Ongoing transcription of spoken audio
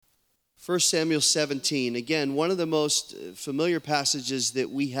1 Samuel 17, again, one of the most familiar passages that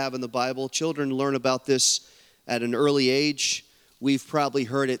we have in the Bible. Children learn about this at an early age. We've probably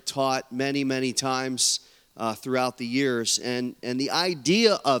heard it taught many, many times throughout the years. And the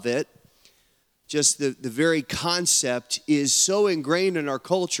idea of it, just the very concept, is so ingrained in our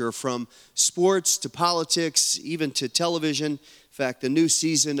culture, from sports to politics, even to television. In fact, the new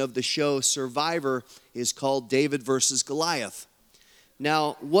season of the show Survivor is called David versus Goliath.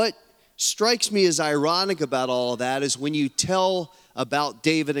 Now, what strikes me as ironic about all of that is when you tell about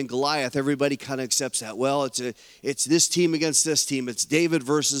David and Goliath, everybody kind of accepts that. Well, it's this team against this team. It's David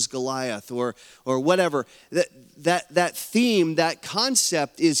versus Goliath, or whatever. That theme, that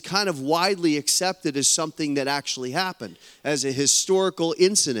concept is kind of widely accepted as something that actually happened, as a historical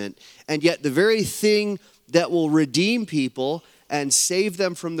incident. And yet the very thing that will redeem people and save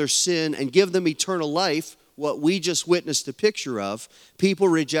them from their sin and give them eternal life, what we just witnessed a picture of, people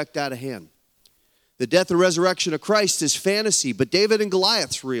reject out of hand. The death and resurrection of Christ is fantasy, but David and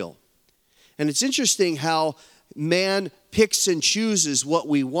Goliath's real. And it's interesting how man picks and chooses what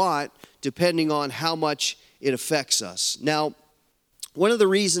we want depending on how much it affects us. Now, one of the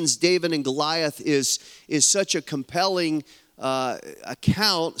reasons David and Goliath is such a compelling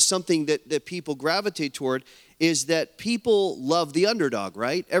account, something that people gravitate toward, is that people love the underdog,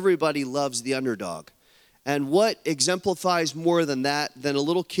 right? Everybody loves the underdog. And what exemplifies more than that, than a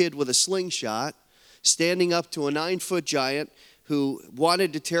little kid with a slingshot standing up to a 9-foot giant who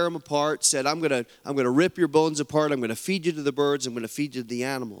wanted to tear him apart, said, I'm going to rip your bones apart, I'm going to feed you to the birds, I'm going to feed you to the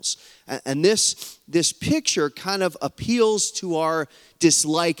animals. And this picture kind of appeals to our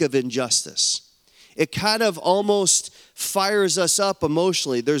dislike of injustice. It kind of almost fires us up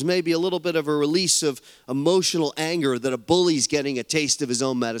emotionally. There's maybe a little bit of a release of emotional anger that a bully's getting a taste of his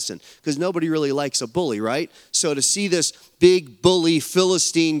own medicine, because nobody really likes a bully, right? So to see this big bully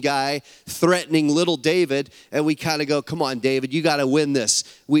Philistine guy threatening little David, and we kind of go, come on, David, you got to win this.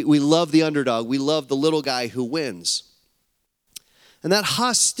 We love the underdog. We love the little guy who wins. And that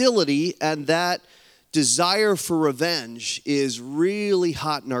hostility and that desire for revenge is really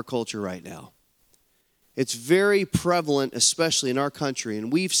hot in our culture right now. It's very prevalent, especially in our country,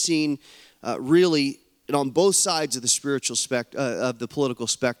 and we've seen really on both sides of the spiritual of the political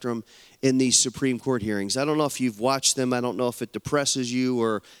spectrum in these Supreme Court hearings. I don't know if you've watched them. I don't know if it depresses you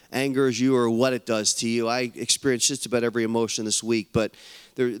or angers you or what it does to you. I experienced just about every emotion this week, but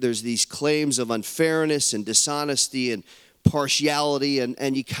there's these claims of unfairness and dishonesty and partiality,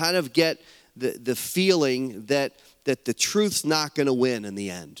 and you kind of get the feeling that the truth's not going to win in the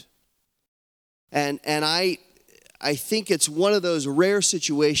end. And I think it's one of those rare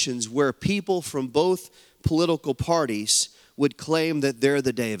situations where people from both political parties would claim that they're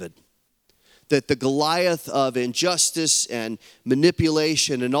the David, that the Goliath of injustice and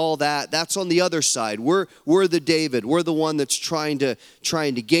manipulation and all that's on the other side. We're the David. We're the one that's trying to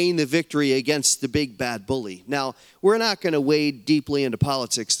gain the victory against the big bad bully. Now, we're not going to wade deeply into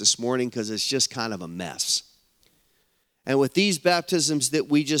politics this morning because it's just kind of a mess. And with these baptisms that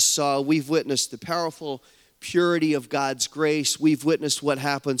we just saw, we've witnessed the powerful purity of God's grace. We've witnessed what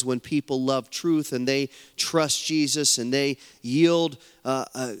happens when people love truth and they trust Jesus and they yield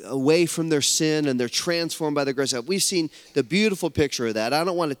away from their sin and they're transformed by the grace of God. We've seen the beautiful picture of that. I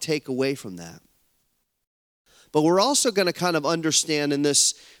don't want to take away from that. But we're also going to kind of understand in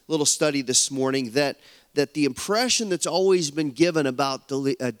this little study this morning that the impression that's always been given about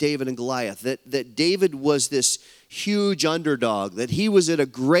David and Goliath, that David was this huge underdog, that he was at a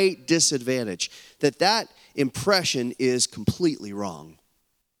great disadvantage, that impression is completely wrong.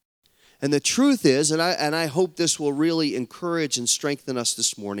 And the truth is, and I hope this will really encourage and strengthen us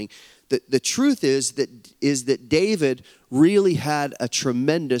this morning, that the truth is that David really had a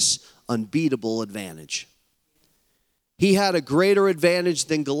tremendous, unbeatable advantage. He had a greater advantage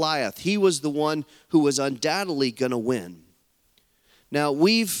than Goliath. He was the one who was undoubtedly going to win. Now,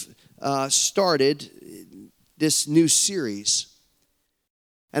 we've started this new series,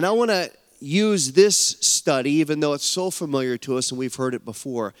 and I want to use this study, even though it's so familiar to us and we've heard it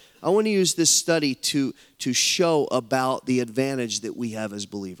before. I want to use this study to show about the advantage that we have as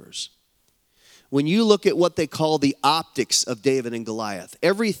believers. When you look at what they call the optics of David and Goliath,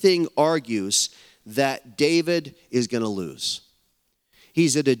 everything argues that David is going to lose.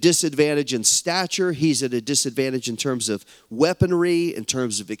 He's at a disadvantage in stature. He's at a disadvantage in terms of weaponry, in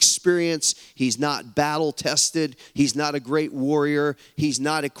terms of experience. He's not battle tested. He's not a great warrior. He's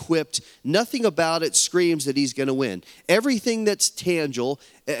not equipped. Nothing about it screams that he's going to win. Everything that's tangible,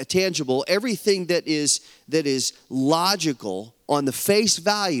 everything that is logical on the face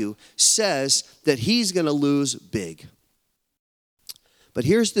value says that he's going to lose big. But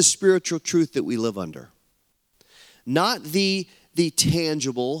here's the spiritual truth that we live under. Not the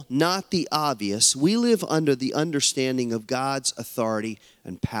tangible, not the obvious. We live under the understanding of God's authority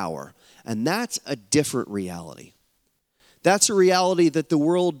and power. And that's a different reality. That's a reality that the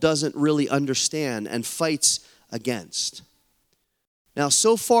world doesn't really understand and fights against. Now,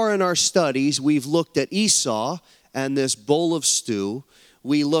 so far in our studies, we've looked at Esau and this bowl of stew.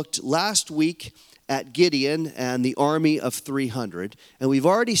 We looked last week at Gideon and the army of 300. And we've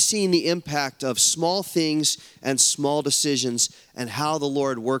already seen the impact of small things and small decisions and how the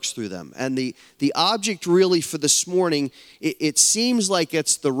Lord works through them. And the object really for this morning, it seems like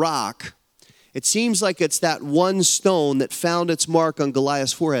it's the rock. It seems like it's that one stone that found its mark on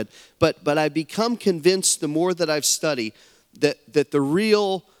Goliath's forehead. But I've become convinced the more that I've studied that the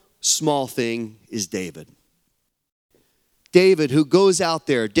real small thing is David. David who goes out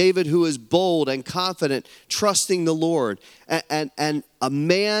there, David who is bold and confident, trusting the Lord, and a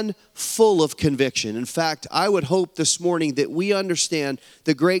man full of conviction. In fact, I would hope this morning that we understand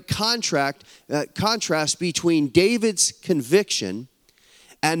the great contrast between David's conviction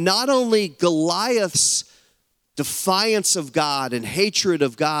and not only Goliath's defiance of God and hatred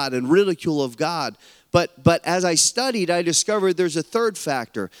of God and ridicule of God, but as I studied, I discovered there's a third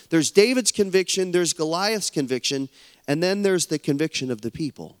factor. There's David's conviction, there's Goliath's conviction, and then there's the conviction of the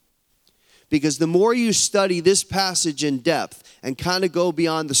people. Because the more you study this passage in depth and kind of go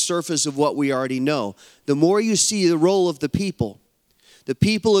beyond the surface of what we already know, the more you see the role of the people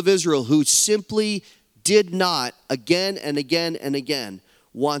of Israel who simply did not again and again and again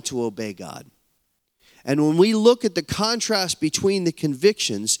want to obey God. And when we look at the contrast between the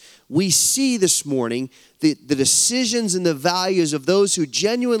convictions, we see this morning the decisions and the values of those who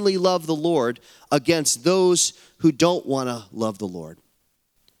genuinely love the Lord against those who don't want to love the Lord.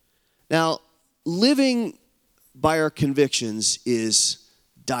 Now, living by our convictions is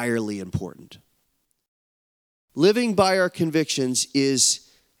direly important. Living by our convictions is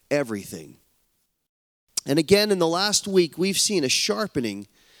everything. And again, in the last week, we've seen a sharpening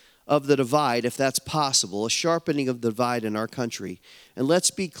of the divide, if that's possible, a sharpening of the divide in our country. And let's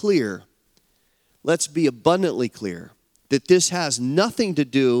be clear, let's be abundantly clear, that this has nothing to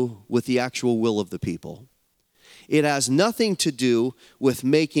do with the actual will of the people. It has nothing to do with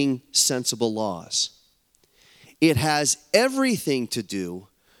making sensible laws. It has everything to do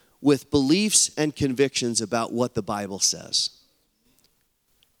with beliefs and convictions about what the Bible says.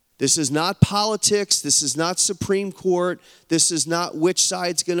 This is not politics. This is not Supreme Court. This is not which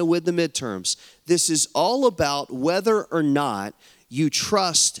side's going to win the midterms. This is all about whether or not you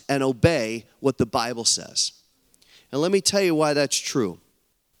trust and obey what the Bible says. And let me tell you why that's true.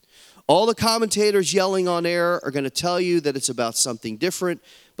 All the commentators yelling on air are going to tell you that it's about something different,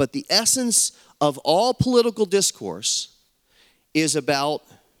 but the essence of all political discourse is about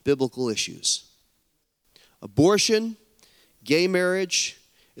biblical issues. Abortion, gay marriage,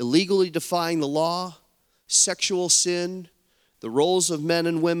 illegally defying the law, sexual sin, the roles of men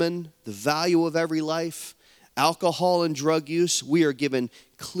and women, the value of every life, alcohol and drug use. We are given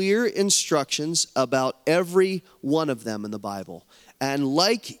clear instructions about every one of them in the Bible. And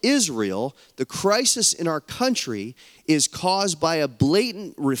like Israel, the crisis in our country is caused by a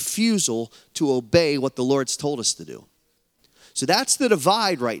blatant refusal to obey what the Lord's told us to do. So that's the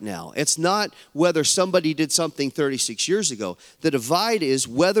divide right now. It's not whether somebody did something 36 years ago. The divide is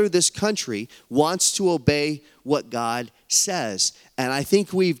whether this country wants to obey what God says. And I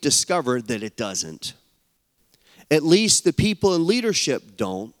think we've discovered that it doesn't. At least the people in leadership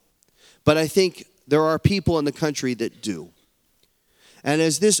don't. But I think there are people in the country that do. And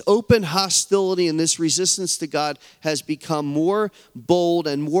as this open hostility and this resistance to God has become more bold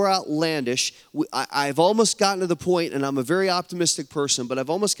and more outlandish, I've almost gotten to the point, and I'm a very optimistic person, but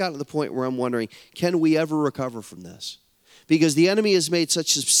I've almost gotten to the point where I'm wondering, can we ever recover from this? Because the enemy has made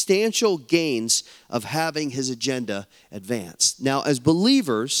such substantial gains of having his agenda advanced. Now, as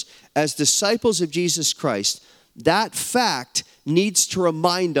believers, as disciples of Jesus Christ, that fact needs to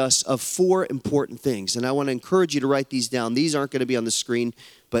remind us of four important things. And I want to encourage you to write these down. These aren't going to be on the screen,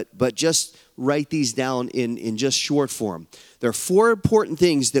 but just write these down in just short form. There are four important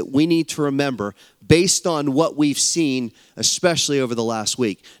things that we need to remember based on what we've seen, especially over the last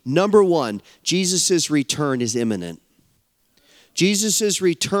week. Number one, Jesus' return is imminent. Jesus'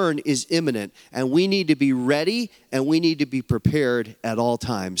 return is imminent, and we need to be ready and we need to be prepared at all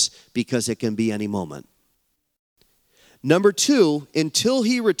times because it can be any moment. Number two, until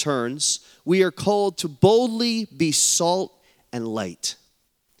he returns, we are called to boldly be salt and light.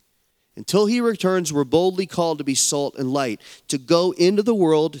 Until he returns, we're boldly called to be salt and light, to go into the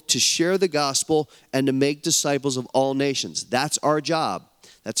world, to share the gospel, and to make disciples of all nations. That's our job.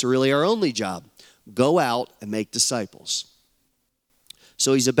 That's really our only job. Go out and make disciples.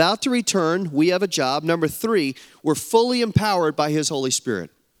 So he's about to return. We have a job. Number 3, we're fully empowered by his Holy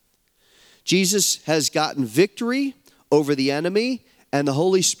Spirit. Jesus has gotten victory over the enemy, and the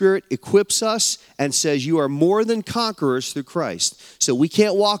Holy Spirit equips us and says, you are more than conquerors through Christ. So we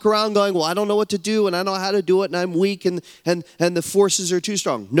can't walk around going, well, I don't know what to do, and I don't know how to do it, and I'm weak, and the forces are too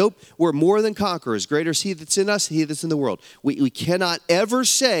strong. Nope, we're more than conquerors. Greater is he that's in us, he that's in the world. We cannot ever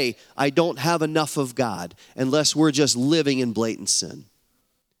say, I don't have enough of God, unless we're just living in blatant sin.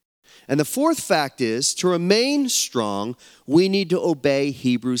 And the fourth fact is, to remain strong, we need to obey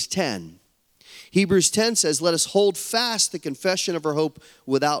Hebrews 10. Hebrews 10 says, let us hold fast the confession of our hope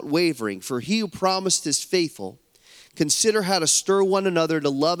without wavering. For he who promised is faithful. Consider how to stir one another to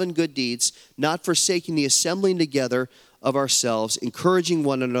love and good deeds, not forsaking the assembling together of ourselves, encouraging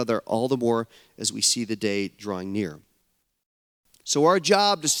one another all the more as we see the day drawing near. So our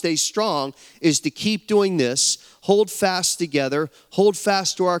job to stay strong is to keep doing this, hold fast together, hold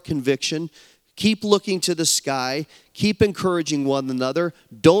fast to our conviction, keep looking to the sky, keep encouraging one another.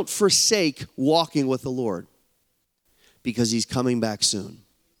 Don't forsake walking with the Lord, because he's coming back soon.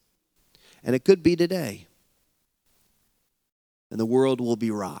 And it could be today. And the world will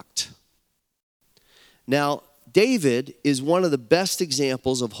be rocked. Now, David is one of the best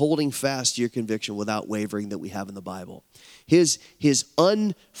examples of holding fast to your conviction without wavering that we have in the Bible. His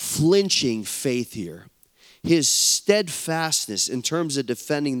unflinching faith here, his steadfastness in terms of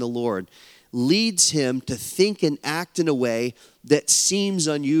defending the Lord, leads him to think and act in a way that seems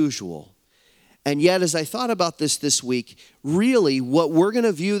unusual. And yet, as I thought about this week, really what we're going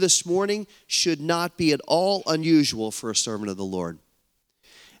to view this morning should not be at all unusual for a servant of the Lord.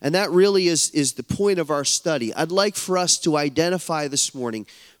 And that really is the point of our study. I'd like for us to identify this morning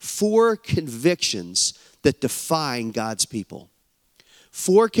 4 convictions that define God's people.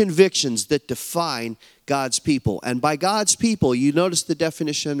 4 convictions that define God's people. And by God's people, you notice the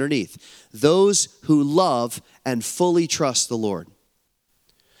definition underneath. Those who love and fully trust the Lord.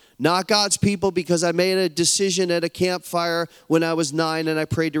 Not God's people because I made a decision at a campfire when I was 9 and I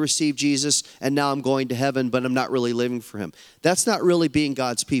prayed to receive Jesus and now I'm going to heaven, but I'm not really living for him. That's not really being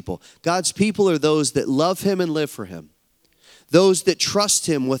God's people. God's people are those that love him and live for him. Those that trust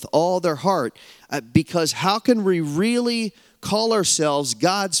him with all their heart. Because how can we really call ourselves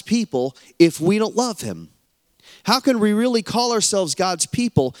God's people if we don't love him? How can we really call ourselves God's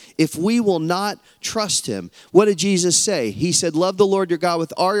people if we will not trust him? What did Jesus say? He said, love the Lord your God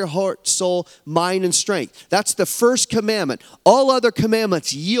with all your heart, soul, mind, and strength. That's the first commandment. All other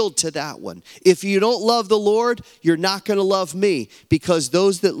commandments yield to that one. If you don't love the Lord, you're not going to love me, because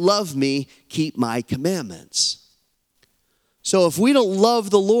those that love me keep my commandments. So if we don't love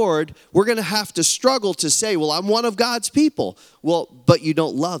the Lord, we're going to have to struggle to say, well, I'm one of God's people. Well, but you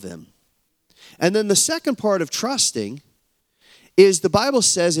don't love him. And then the second part of trusting is the Bible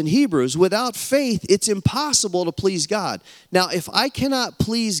says in Hebrews, without faith, it's impossible to please God. Now, if I cannot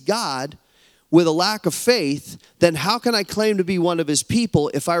please God with a lack of faith, then how can I claim to be one of his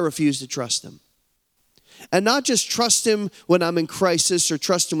people if I refuse to trust him? And not just trust him when I'm in crisis or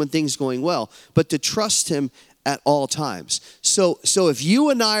trust him when things are going well, but to trust him at all times. So if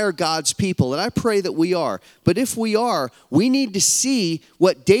you and I are God's people, and I pray that we are, but if we are, we need to see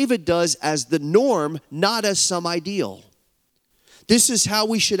what David does as the norm, not as some ideal. This is how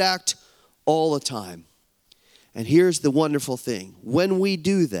we should act all the time. And here's the wonderful thing. When we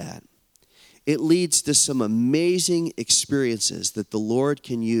do that, it leads to some amazing experiences that the Lord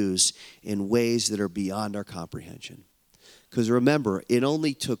can use in ways that are beyond our comprehension. Because remember, it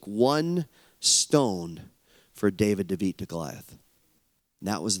only took one stone for David to beat Goliath. And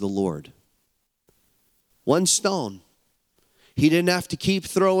that was the Lord. One stone. He didn't have to keep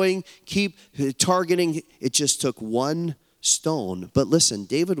throwing, keep targeting. It just took one stone. But listen,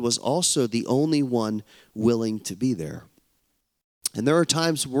 David was also the only one willing to be there. And there are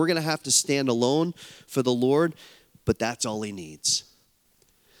times we're going to have to stand alone for the Lord, but that's all he needs.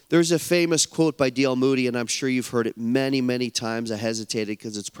 There's a famous quote by D.L. Moody, and I'm sure you've heard it many, many times. I hesitated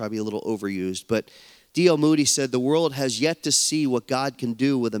because it's probably a little overused, but D.L. Moody said, the world has yet to see what God can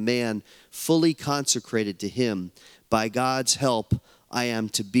do with a man fully consecrated to him. By God's help, I am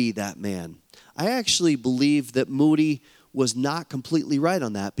to be that man. I actually believe that Moody was not completely right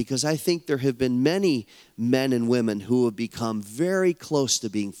on that, because I think there have been many men and women who have become very close to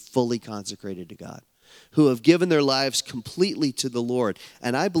being fully consecrated to God. who have given their lives completely to the Lord.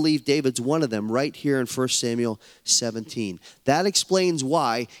 And I believe David's one of them right here in 1 Samuel 17. That explains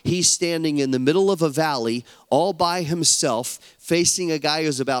why he's standing in the middle of a valley all by himself, facing a guy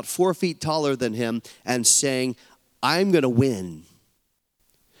who's about 4 feet taller than him and saying, I'm going to win.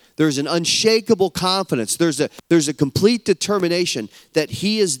 There's an unshakable confidence. There's a complete determination that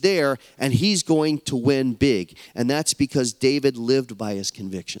he is there and he's going to win big. And that's because David lived by his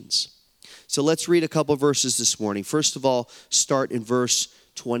convictions. So let's read a couple verses this morning. First of all, start in verse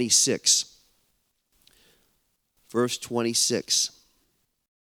 26. Verse 26.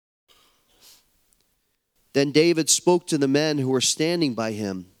 Then David spoke to the men who were standing by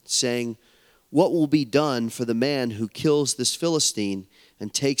him, saying, what will be done for the man who kills this Philistine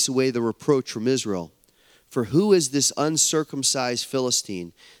and takes away the reproach from Israel? For who is this uncircumcised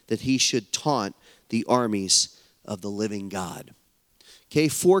Philistine that he should taunt the armies of the living God? Okay,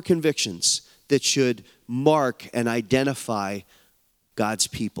 4 convictions that should mark and identify God's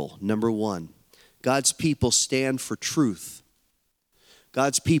people. Number 1, God's people stand for truth.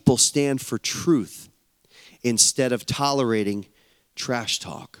 God's people stand for truth instead of tolerating trash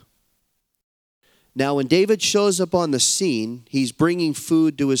talk. Now, when David shows up on the scene, he's bringing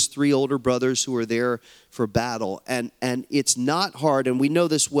food to his 3 older brothers who are there for battle. And it's not hard, and we know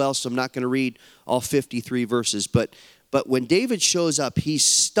this well, so I'm not going to read all 53 verses. But when David shows up, he's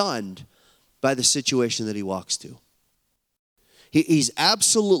stunned by the situation that he walks to. He's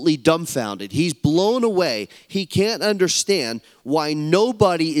absolutely dumbfounded. He's blown away. He can't understand why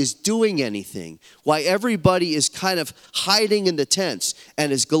nobody is doing anything, why everybody is kind of hiding in the tents.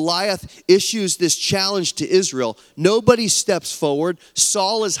 And as Goliath issues this challenge to Israel, nobody steps forward.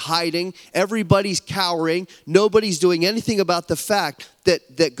 Saul is hiding. Everybody's cowering. Nobody's doing anything about the fact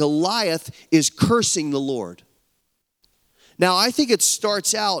that Goliath is cursing the Lord. Now, I think it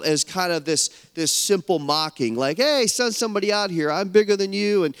starts out as kind of this simple mocking, like, hey, send somebody out here. I'm bigger than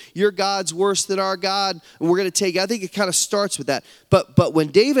you, and your God's worse than our God, and we're going to take it. I think it kind of starts with that. But when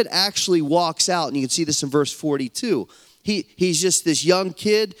David actually walks out, and you can see this in verse 42, he's just this young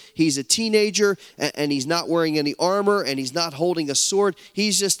kid. He's a teenager, and he's not wearing any armor, and he's not holding a sword.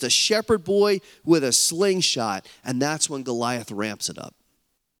 He's just a shepherd boy with a slingshot, and that's when Goliath ramps it up.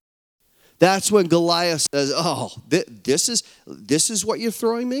 That's when Goliath says, oh, this is what you're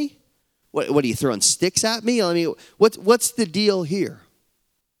throwing me? What are you throwing sticks at me? I mean, what's the deal here?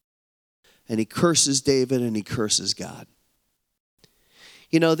 And he curses David and he curses God.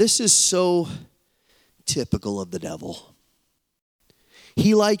 You know, this is so typical of the devil.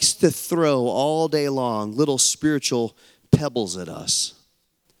 He likes to throw all day long little spiritual pebbles at us,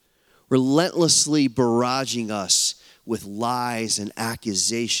 relentlessly barraging us with lies and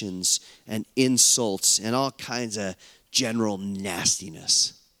accusations and insults and all kinds of general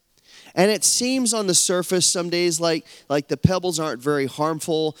nastiness. And it seems on the surface some days like the pebbles aren't very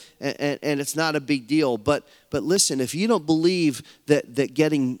harmful and it's not a big deal. But listen, if you don't believe that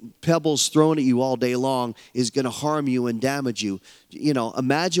getting pebbles thrown at you all day long is going to harm you and damage you, you know,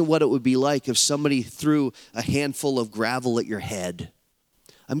 imagine what it would be like if somebody threw a handful of gravel at your head.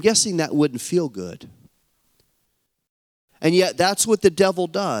 I'm guessing that wouldn't feel good. And yet that's what the devil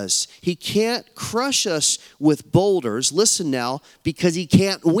does. He can't crush us with boulders, listen now, because he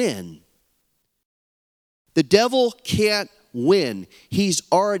can't win. The devil can't win. He's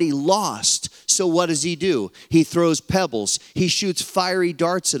already lost. So what does he do? He throws pebbles. He shoots fiery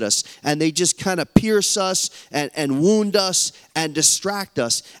darts at us, and they just kind of pierce us and wound us and distract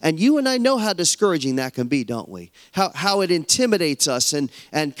us. And you and I know how discouraging that can be, don't we? How it intimidates us and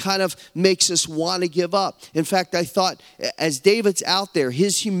kind of makes us want to give up. In fact, I thought as David's out there,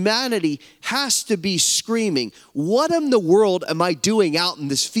 his humanity has to be screaming, what in the world am I doing out in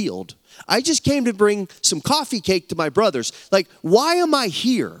this field? I just came to bring some coffee cake to my brothers. Like, why am I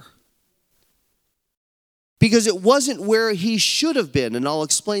here? Because it wasn't where he should have been, and I'll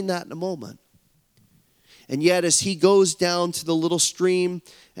explain that in a moment. And yet, as he goes down to the little stream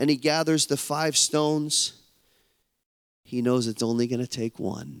and he gathers the 5 stones, he knows it's only going to take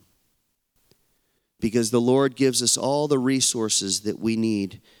one. Because the Lord gives us all the resources that we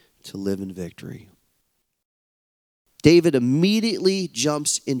need to live in victory. David immediately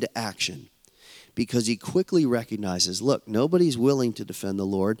jumps into action because he quickly recognizes, look, nobody's willing to defend the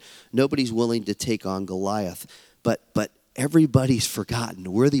Lord. Nobody's willing to take on Goliath. But everybody's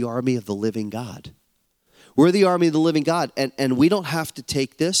forgotten. We're the army of the living God. We're the army of the living God. And we don't have to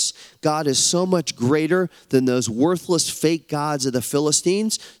take this. God is so much greater than those worthless fake gods of the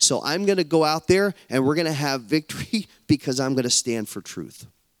Philistines. So I'm going to go out there and we're going to have victory because I'm going to stand for truth.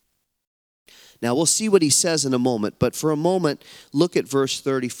 Now, we'll see what he says in a moment, but for a moment, look at verse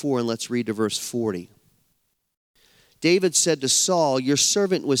 34 and let's read to verse 40. David said to Saul, your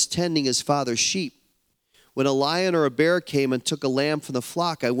servant was tending his father's sheep. When a lion or a bear came and took a lamb from the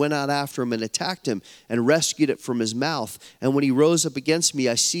flock, I went out after him and attacked him and rescued it from his mouth. And when he rose up against me,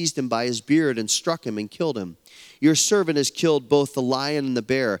 I seized him by his beard and struck him and killed him. Your servant has killed both the lion and the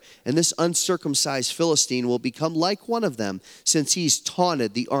bear, and this uncircumcised Philistine will become like one of them, since he's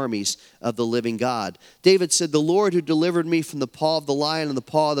taunted the armies of the living God. David said, the Lord who delivered me from the paw of the lion and the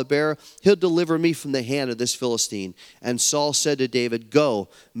paw of the bear, he'll deliver me from the hand of this Philistine. And Saul said to David, go,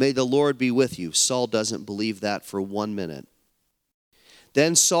 may the Lord be with you. Saul doesn't believe that for 1 minute.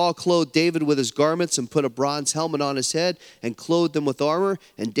 Then Saul clothed David with his garments and put a bronze helmet on his head and clothed him with armor.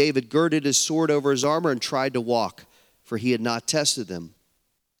 And David girded his sword over his armor and tried to walk, for he had not tested them.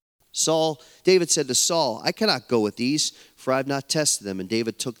 David said to Saul, I cannot go with these, for I have not tested them. And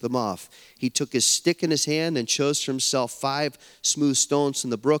David took them off. He took his stick in his hand and chose for himself 5 smooth stones from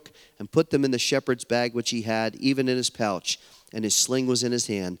the brook and put them in the shepherd's bag which he had, even in his pouch. And his sling was in his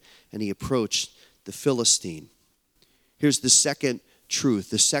hand, and he approached the Philistine. Here's the second truth,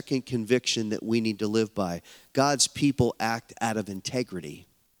 the second conviction that we need to live by. God's people act out of integrity.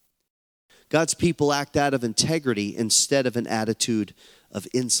 God's people act out of integrity instead of an attitude of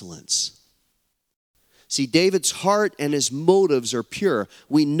insolence. See, David's heart and his motives are pure.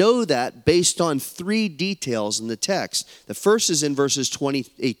 We know that based on 3 details in the text. The first is in verses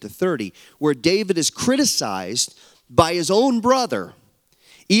 28 to 30, where David is criticized by his own brother.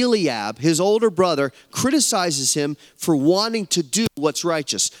 Eliab, his older brother, criticizes him for wanting to do what's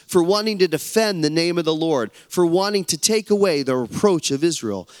righteous, for wanting to defend the name of the Lord, for wanting to take away the reproach of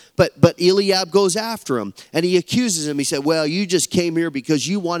Israel. But Eliab goes after him, and he accuses him. He said, well, you just came here because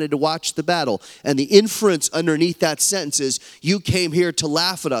you wanted to watch the battle. And the inference underneath that sentence is, you came here to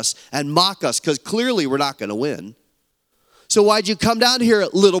laugh at us and mock us, because clearly we're not going to win. So why'd you come down here,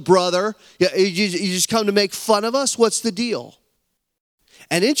 little brother? You just come to make fun of us? What's the deal?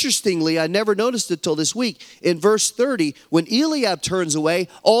 And interestingly, I never noticed it till this week. In verse 30, when Eliab turns away,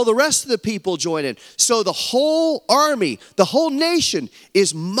 all the rest of the people join in. So the whole army, the whole nation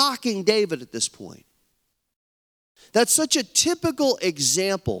is mocking David at this point. That's such a typical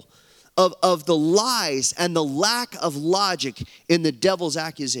example of the lies and the lack of logic in the devil's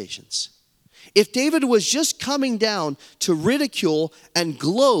accusations. If David was just coming down to ridicule and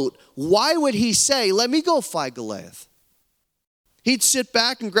gloat, why would he say, let me go fight Goliath? He'd sit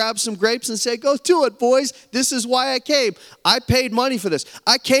back and grab some grapes and say, go do it, boys. This is why I came. I paid money for this.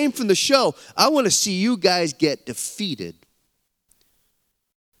 I came from the show. I want to see you guys get defeated.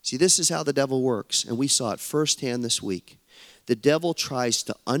 See, this is how the devil works, and we saw it firsthand this week. The devil tries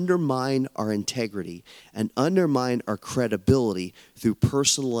to undermine our integrity and undermine our credibility through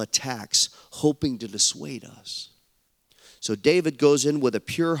personal attacks, hoping to dissuade us. So David goes in with a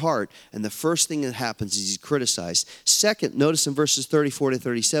pure heart, and the first thing that happens is he's criticized. Second, notice in verses 34 to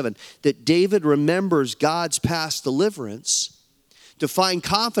 37 that David remembers God's past deliverance to find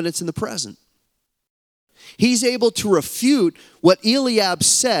confidence in the present. He's able to refute what Eliab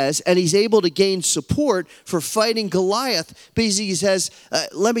says, and he's able to gain support for fighting Goliath because he says,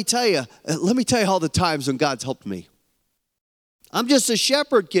 let me tell you all the times when God's helped me. I'm just a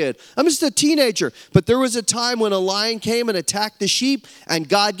shepherd kid. I'm just a teenager. But there was a time when a lion came and attacked the sheep, and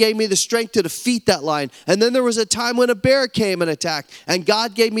God gave me the strength to defeat that lion. And then there was a time when a bear came and attacked, and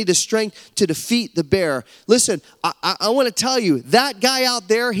God gave me the strength to defeat the bear. Listen, I want to tell you, that guy out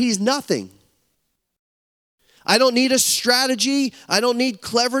there, he's nothing. I don't need a strategy. I don't need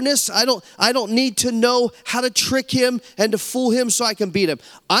cleverness. I don't need to know how to trick him and to fool him so I can beat him.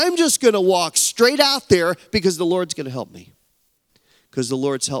 I'm just going to walk straight out there because the Lord's going to help me. Because the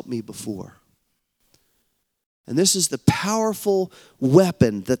Lord's helped me before. And this is the powerful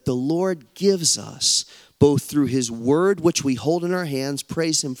weapon that the Lord gives us, both through his word, which we hold in our hands,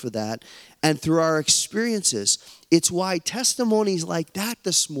 praise him for that, and through our experiences. It's why testimonies like that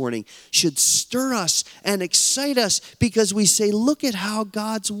this morning should stir us and excite us, because we say, look at how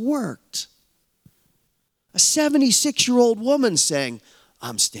God's worked. A 76-year-old woman saying,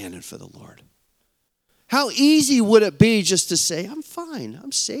 I'm standing for the Lord. How easy would it be just to say, I'm fine,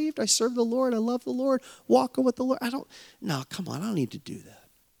 I'm saved, I serve the Lord, I love the Lord, walking with the Lord. No, come on, I don't need to do that.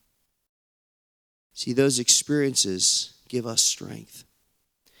 See, those experiences give us strength.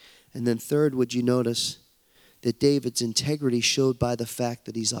 And then third, would you notice that David's integrity showed by the fact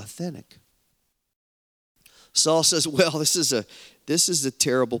that he's authentic? Saul says, well, this is a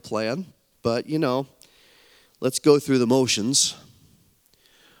terrible plan, but let's go through the motions.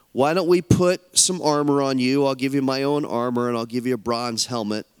 Why don't we put some armor on you? I'll give you my own armor, and I'll give you a bronze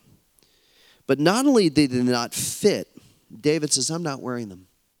helmet. But not only did they not fit, David says, I'm not wearing them.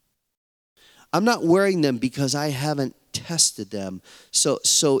 I'm not wearing them because I haven't tested them.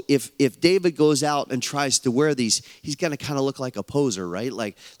 So if David goes out and tries to wear these, he's going to kind of look like a poser, right?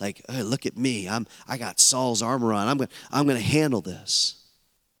 Like hey, look at me. I got Saul's armor on. I'm going to handle this.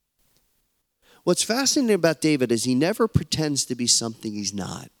 What's fascinating about David is he never pretends to be something he's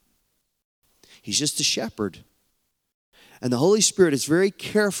not. He's just a shepherd. And the Holy Spirit is very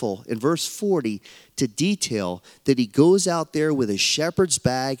careful in verse 40 to detail that he goes out there with his shepherd's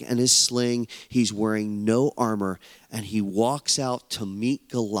bag and his sling. He's wearing no armor, and he walks out to meet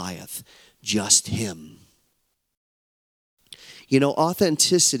Goliath, just him. You know,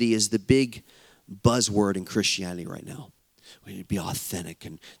 authenticity is the big buzzword in Christianity right now. We need to be authentic,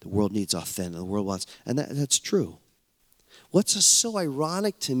 and the world needs authentic. The world wants, and that's true. What's so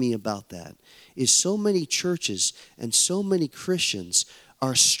ironic to me about that is so many churches and so many Christians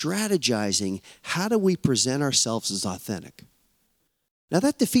are strategizing, how do we present ourselves as authentic? Now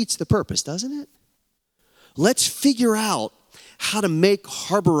that defeats the purpose, doesn't it? Let's figure out how to make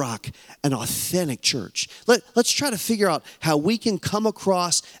Harbor Rock an authentic church. Let's try to figure out how we can come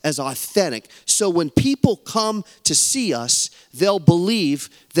across as authentic so when people come to see us, they'll believe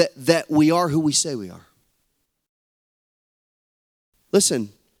that we are who we say we are. Listen,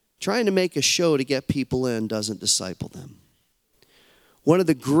 trying to make a show to get people in doesn't disciple them. One of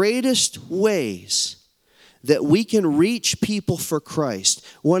the greatest ways that we can reach people for Christ,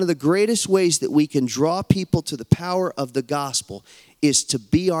 one of the greatest ways that we can draw people to the power of the gospel is to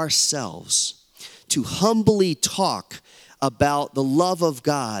be ourselves, to humbly talk about the love of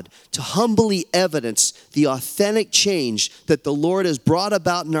God, to humbly evidence the authentic change that the Lord has brought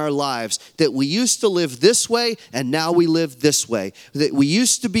about in our lives, that we used to live this way and now we live this way, that we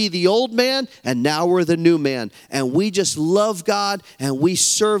used to be the old man and now we're the new man, and we just love God and we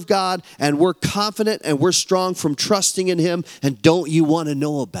serve God and we're confident and we're strong from trusting in Him, and don't you want to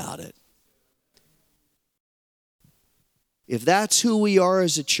know about it? If that's who we are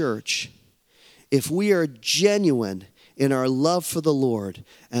as a church, if we are genuine in our love for the Lord,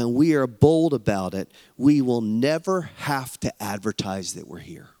 and we are bold about it, we will never have to advertise that we're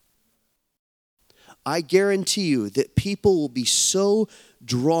here. I guarantee you that people will be so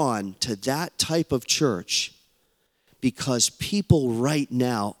drawn to that type of church because people right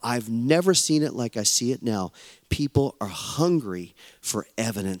now, I've never seen it like I see it now, people are hungry for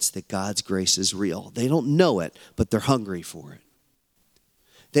evidence that God's grace is real. They don't know it, but they're hungry for it.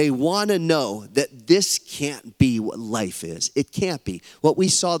 They want to know that this can't be what life is. It can't be. What we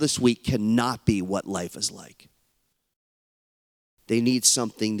saw this week cannot be what life is like. They need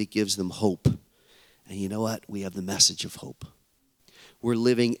something that gives them hope. And you know what? We have the message of hope. We're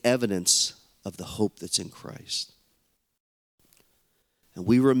living evidence of the hope that's in Christ. And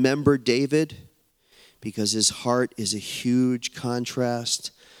we remember David because his heart is a huge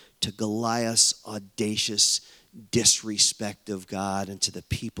contrast to Goliath's audacious disrespect of God and to the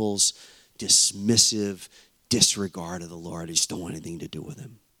people's dismissive disregard of the Lord. They just don't want anything to do with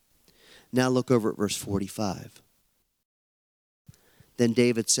him. Now look over at verse 45. Then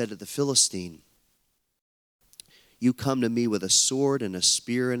David said to the Philistine, "You come to me with a sword and a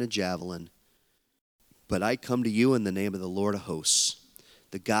spear and a javelin, but I come to you in the name of the Lord of hosts,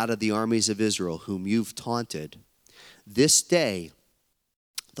 the God of the armies of Israel, whom you've taunted. This day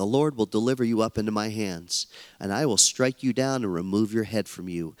the Lord will deliver you up into my hands, and I will strike you down and remove your head from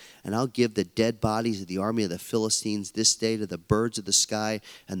you. And I'll give the dead bodies of the army of the Philistines this day to the birds of the sky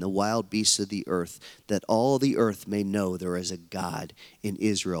and the wild beasts of the earth, that all the earth may know there is a God in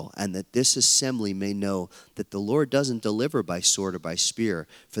Israel, and that this assembly may know that the Lord doesn't deliver by sword or by spear,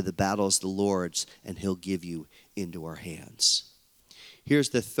 for the battle is the Lord's, and He'll give you into our hands." Here's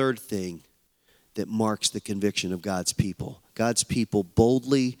the third thing that marks the conviction of God's people. God's people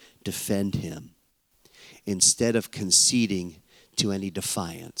boldly defend Him instead of conceding to any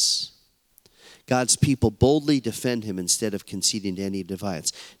defiance. God's people boldly defend Him instead of conceding to any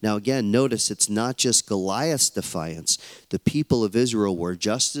defiance. Now again, notice it's not just Goliath's defiance. The people of Israel were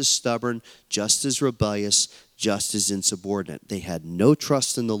just as stubborn, just as rebellious, just as insubordinate. They had no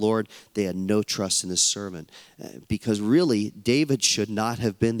trust in the Lord. They had no trust in His servant. Because really, David should not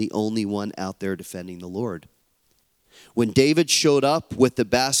have been the only one out there defending the Lord. When David showed up with the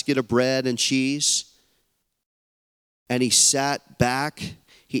basket of bread and cheese, and he sat back,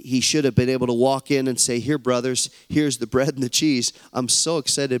 He should have been able to walk in and say, here, brothers, here's the bread and the cheese. I'm so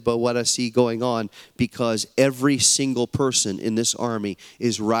excited about what I see going on because every single person in this army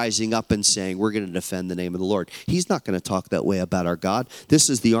is rising up and saying, we're going to defend the name of the Lord. He's not going to talk that way about our God. This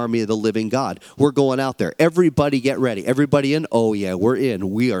is the army of the living God. We're going out there. Everybody get ready. Everybody in? Oh, yeah, we're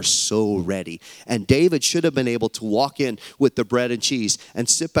in. We are so ready. And David should have been able to walk in with the bread and cheese and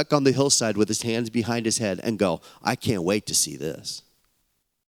sit back on the hillside with his hands behind his head and go, I can't wait to see this.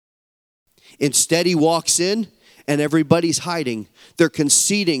 Instead, he walks in and everybody's hiding. They're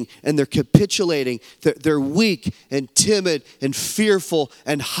conceding and they're capitulating. They're weak and timid and fearful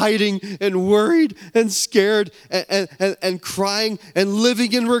and hiding and worried and scared and crying and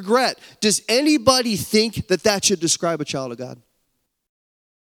living in regret. Does anybody think that should describe a child of God?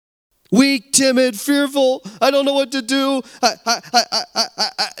 Weak, timid, fearful. I don't know what to do.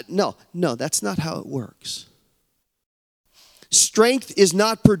 No, that's not how it works. Strength is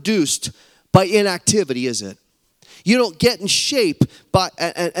not produced by inactivity, is it? You don't get in shape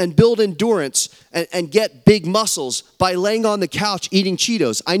and build endurance and get big muscles by laying on the couch eating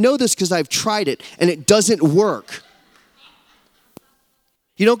Cheetos. I know this because I've tried it and it doesn't work.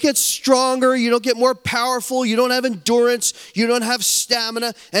 You don't get stronger, you don't get more powerful, you don't have endurance, you don't have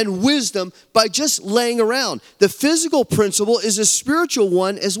stamina and wisdom by just laying around. The physical principle is a spiritual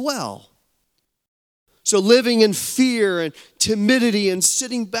one as well. So living in fear and timidity and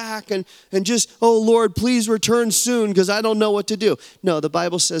sitting back and just, oh Lord, please return soon because I don't know what to do. No, the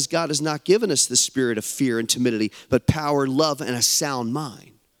Bible says God has not given us the spirit of fear and timidity, but power, love, and a sound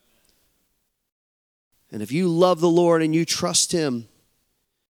mind. And if you love the Lord and you trust Him,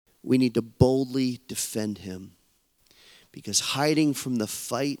 we need to boldly defend Him. Because hiding from the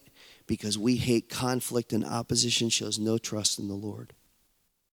fight, because we hate conflict and opposition, shows no trust in the Lord.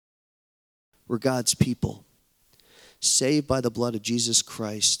 We're God's people, saved by the blood of Jesus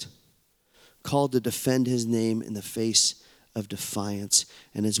Christ, called to defend His name in the face of defiance.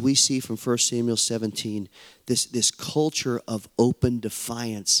 And as we see from 1 Samuel 17, this culture of open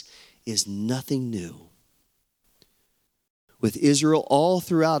defiance is nothing new. With Israel all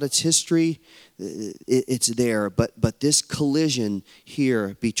throughout its history, it's there. But this collision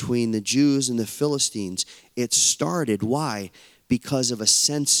here between the Jews and the Philistines, it started. Why? Because of a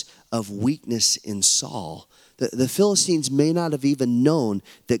sense of weakness in Saul. The Philistines may not have even known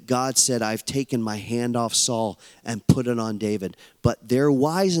that God said, I've taken my hand off Saul and put it on David. But they're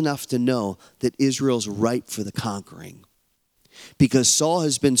wise enough to know that Israel's ripe for the conquering. Because Saul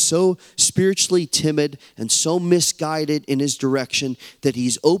has been so spiritually timid and so misguided in his direction that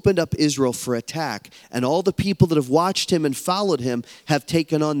he's opened up Israel for attack. And all the people that have watched him and followed him have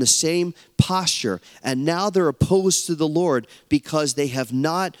taken on the same posture. And now they're opposed to the Lord because they have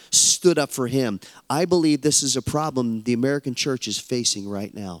not stood up for him. I believe this is a problem the American church is facing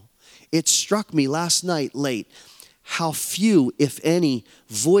right now. It struck me last night late how few, if any,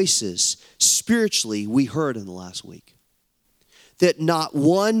 voices spiritually we heard in the last week. That not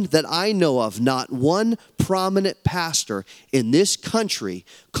one that I know of, not one prominent pastor in this country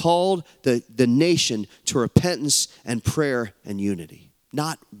called the nation to repentance and prayer and unity.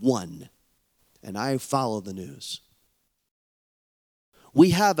 Not one. And I follow the news. We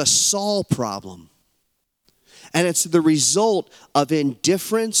have a Saul problem. And it's the result of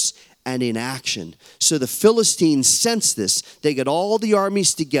indifference and inaction. So the Philistines sense this. They get all the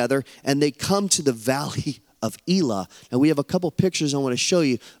armies together and they come to the valley of Elah. And we have a couple pictures I want to show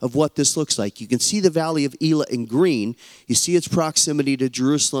you of what this looks like. You can see the valley of Elah in green. You see its proximity to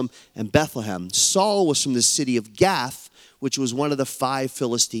Jerusalem and Bethlehem. Saul was from the city of Gath, which was one of the 5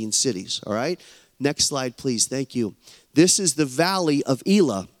 Philistine cities. All right? Next slide, please. Thank you. This is the valley of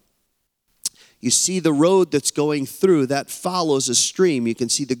Elah. You see the road that's going through, that follows a stream. You can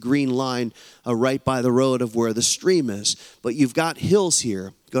see the green line right by the road of where the stream is. But you've got hills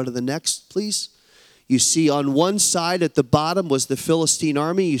here. Go to the next, please. You see on one side at the bottom was the Philistine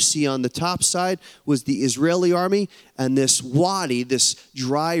army. You see on the top side was the Israeli army. And this wadi, this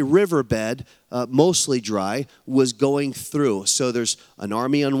dry riverbed, mostly dry, was going through. So there's an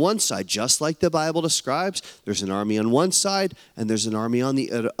army on one side, just like the Bible describes. There's an army on one side, and there's an army on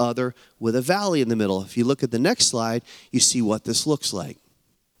the other with a valley in the middle. If you look at the next slide, you see what this looks like.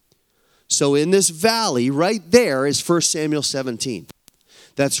 So in this valley, right there is 1 Samuel 17.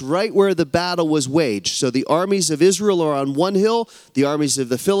 That's right where the battle was waged. So the armies of Israel are on one hill, the armies of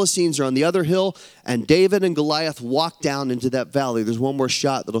the Philistines are on the other hill, and David and Goliath walk down into that valley. There's one more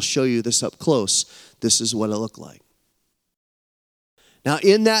shot that'll show you this up close. This is what it looked like. Now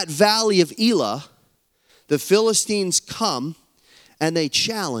in that valley of Elah, the Philistines come and they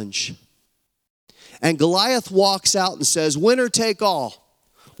challenge. And Goliath walks out and says, winner take all.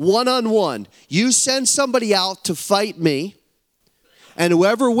 One-on-one. You send somebody out to fight me, and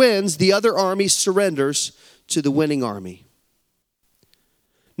whoever wins, the other army surrenders to the winning army.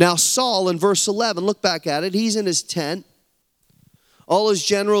 Now Saul in verse 11, look back at it. He's in his tent. All his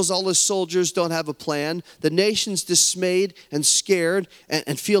generals, all his soldiers don't have a plan. The nation's dismayed and scared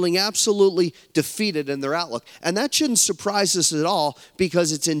and feeling absolutely defeated in their outlook. And that shouldn't surprise us at all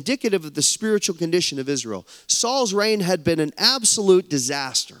because it's indicative of the spiritual condition of Israel. Saul's reign had been an absolute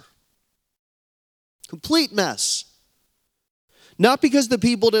disaster. Complete mess. Not because the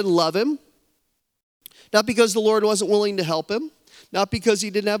people didn't love him. Not because the Lord wasn't willing to help him. Not because he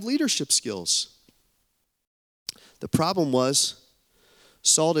didn't have leadership skills. The problem was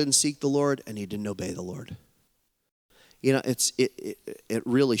Saul didn't seek the Lord and he didn't obey the Lord. You know, it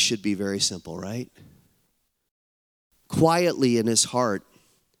really should be very simple, right? Quietly in his heart,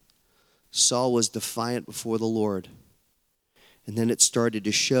 Saul was defiant before the Lord. And then it started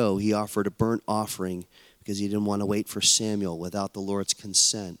to show. He offered a burnt offering because he didn't want to wait for Samuel without the Lord's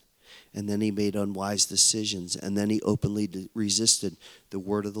consent. And then he made unwise decisions. And then he openly resisted the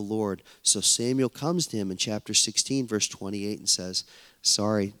word of the Lord. So Samuel comes to him in chapter 16, verse 28 and says,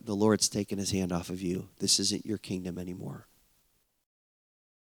 sorry, the Lord's taken his hand off of you. This isn't your kingdom anymore.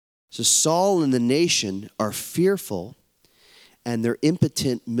 So Saul and the nation are fearful and they're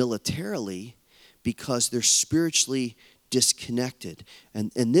impotent militarily because they're spiritually disconnected.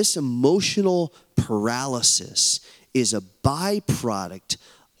 And this emotional paralysis is a byproduct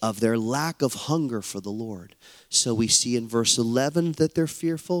of their lack of hunger for the Lord. So we see in verse 11 that they're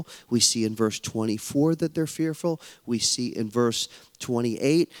fearful. We see in verse 24 that they're fearful. We see in verse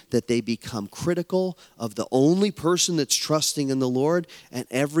 28 that they become critical of the only person that's trusting in the Lord, and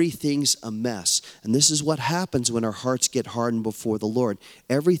everything's a mess. And this is what happens when our hearts get hardened before the Lord.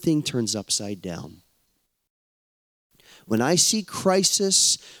 Everything turns upside down. When I see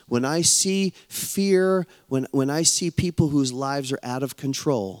crisis, when I see fear, when I see people whose lives are out of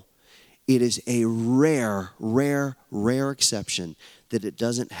control, it is a rare exception that it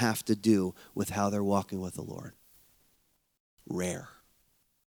doesn't have to do with how they're walking with the Lord. Rare.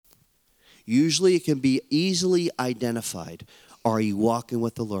 Usually it can be easily identified. Are you walking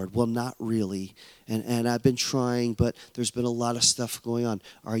with the Lord? Well, not really. And I've been trying, but there's been a lot of stuff going on.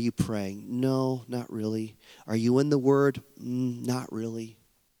 Are you praying? No, not really. Are you in the Word? Not really.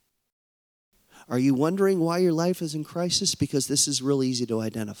 Are you wondering why your life is in crisis? Because this is real easy to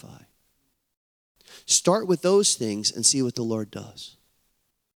identify. Start with those things and see what the Lord does.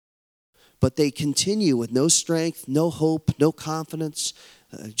 But they continue with no strength, no hope, no confidence,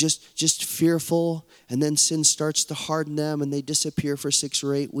 just fearful, and then sin starts to harden them, and they disappear for 6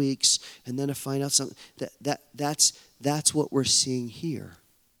 or 8 weeks, and then to find out something. That's what we're seeing here.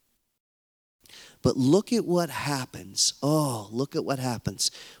 But look at what happens. Oh, look at what happens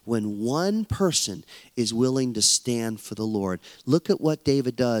when one person is willing to stand for the Lord. Look at what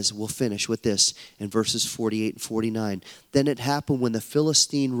David does. We'll finish with this in verses 48 and 49. Then it happened when the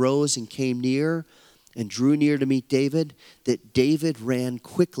Philistine rose and came near and drew near to meet David, that David ran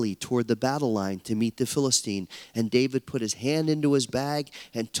quickly toward the battle line to meet the Philistine. And David put his hand into his bag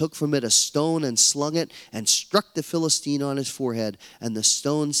and took from it a stone and slung it and struck the Philistine on his forehead. And the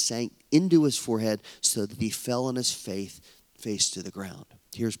stone sank into his forehead so that he fell on his face to the ground.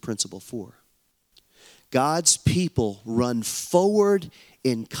 Here's principle 4. God's people run forward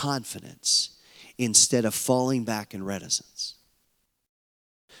in confidence instead of falling back in reticence.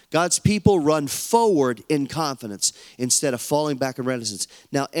 God's people run forward in confidence instead of falling back in reticence.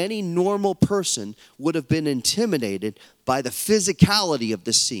 Now, any normal person would have been intimidated by the physicality of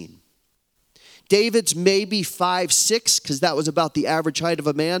this scene. David's maybe 5'6", because that was about the average height of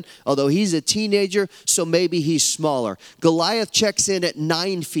a man, although he's a teenager, so maybe he's smaller. Goliath checks in at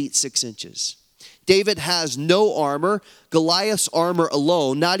 9 feet 6 inches. David has no armor. Goliath's armor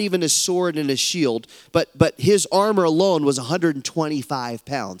alone, not even his sword and his shield, but his armor alone was 125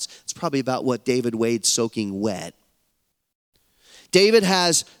 pounds. It's probably about what David weighed soaking wet. David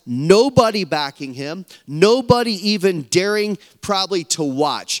has nobody backing him, nobody even daring probably to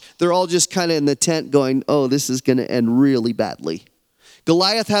watch. They're all just kind of in the tent going, oh, this is going to end really badly.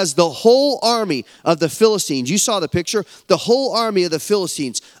 Goliath has the whole army of the Philistines. You saw the picture. The whole army of the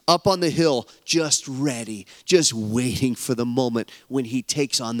Philistines up on the hill, just ready, just waiting for the moment when he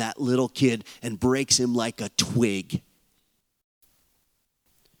takes on that little kid and breaks him like a twig.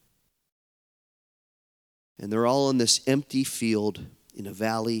 And they're all in this empty field in a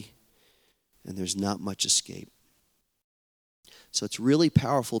valley, and there's not much escape. So it's really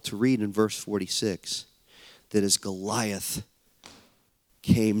powerful to read in verse 46 that as Goliath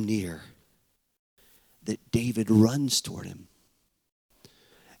came near, that David runs toward him.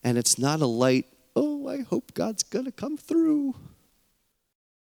 And it's not a light, oh, I hope God's going to come through.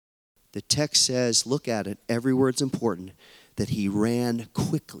 The text says, look at it, every word's important, that he ran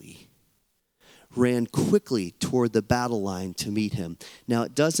quickly toward the battle line to meet him. Now,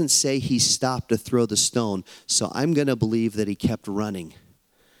 it doesn't say he stopped to throw the stone, so I'm going to believe that he kept running.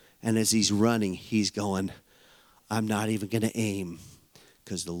 And as he's running, he's going, I'm not even going to aim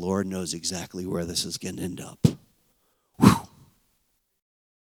because the Lord knows exactly where this is going to end up. Whew.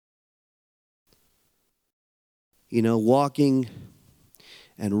 You know, walking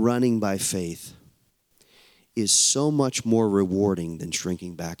and running by faith is so much more rewarding than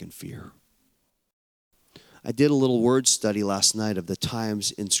shrinking back in fear. I did a little word study last night of the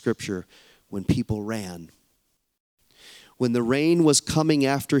times in Scripture when people ran. When the rain was coming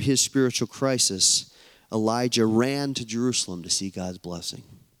after his spiritual crisis, Elijah ran to Jerusalem to see God's blessing.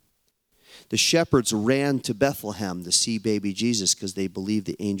 The shepherds ran to Bethlehem to see baby Jesus because they believed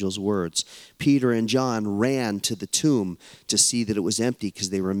the angel's words. Peter and John ran to the tomb to see that it was empty because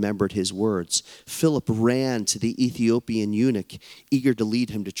they remembered his words. Philip ran to the Ethiopian eunuch, eager to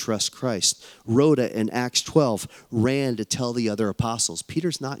lead him to trust Christ. Rhoda in Acts 12 ran to tell the other apostles.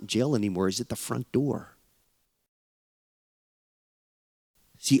 Peter's not in jail anymore. He's at the front door.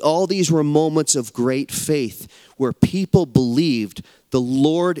 See, all these were moments of great faith where people believed the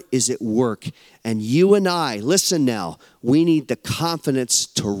Lord is at work. And you and I, listen now, we need the confidence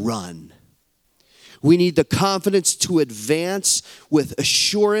to run. We need the confidence to advance with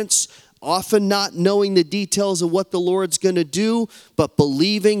assurance, often not knowing the details of what the Lord's going to do, but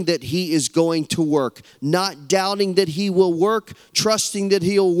believing that he is going to work. Not doubting that he will work, trusting that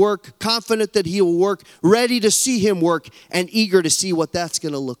he'll work, confident that he'll work, ready to see him work, and eager to see what that's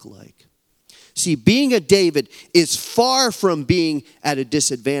going to look like. See, being a David is far from being at a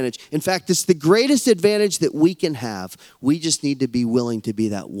disadvantage. In fact, it's the greatest advantage that we can have. We just need to be willing to be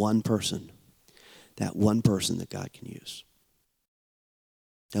that one person that God can use.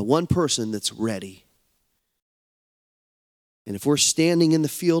 That one person that's ready. And if we're standing in the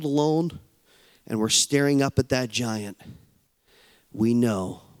field alone and we're staring up at that giant, we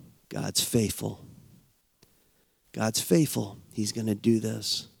know God's faithful. God's faithful. He's going to do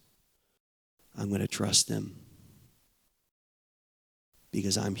this. I'm going to trust him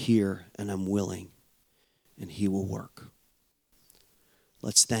because I'm here and I'm willing and he will work.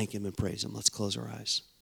 Let's thank him and praise him. Let's close our eyes.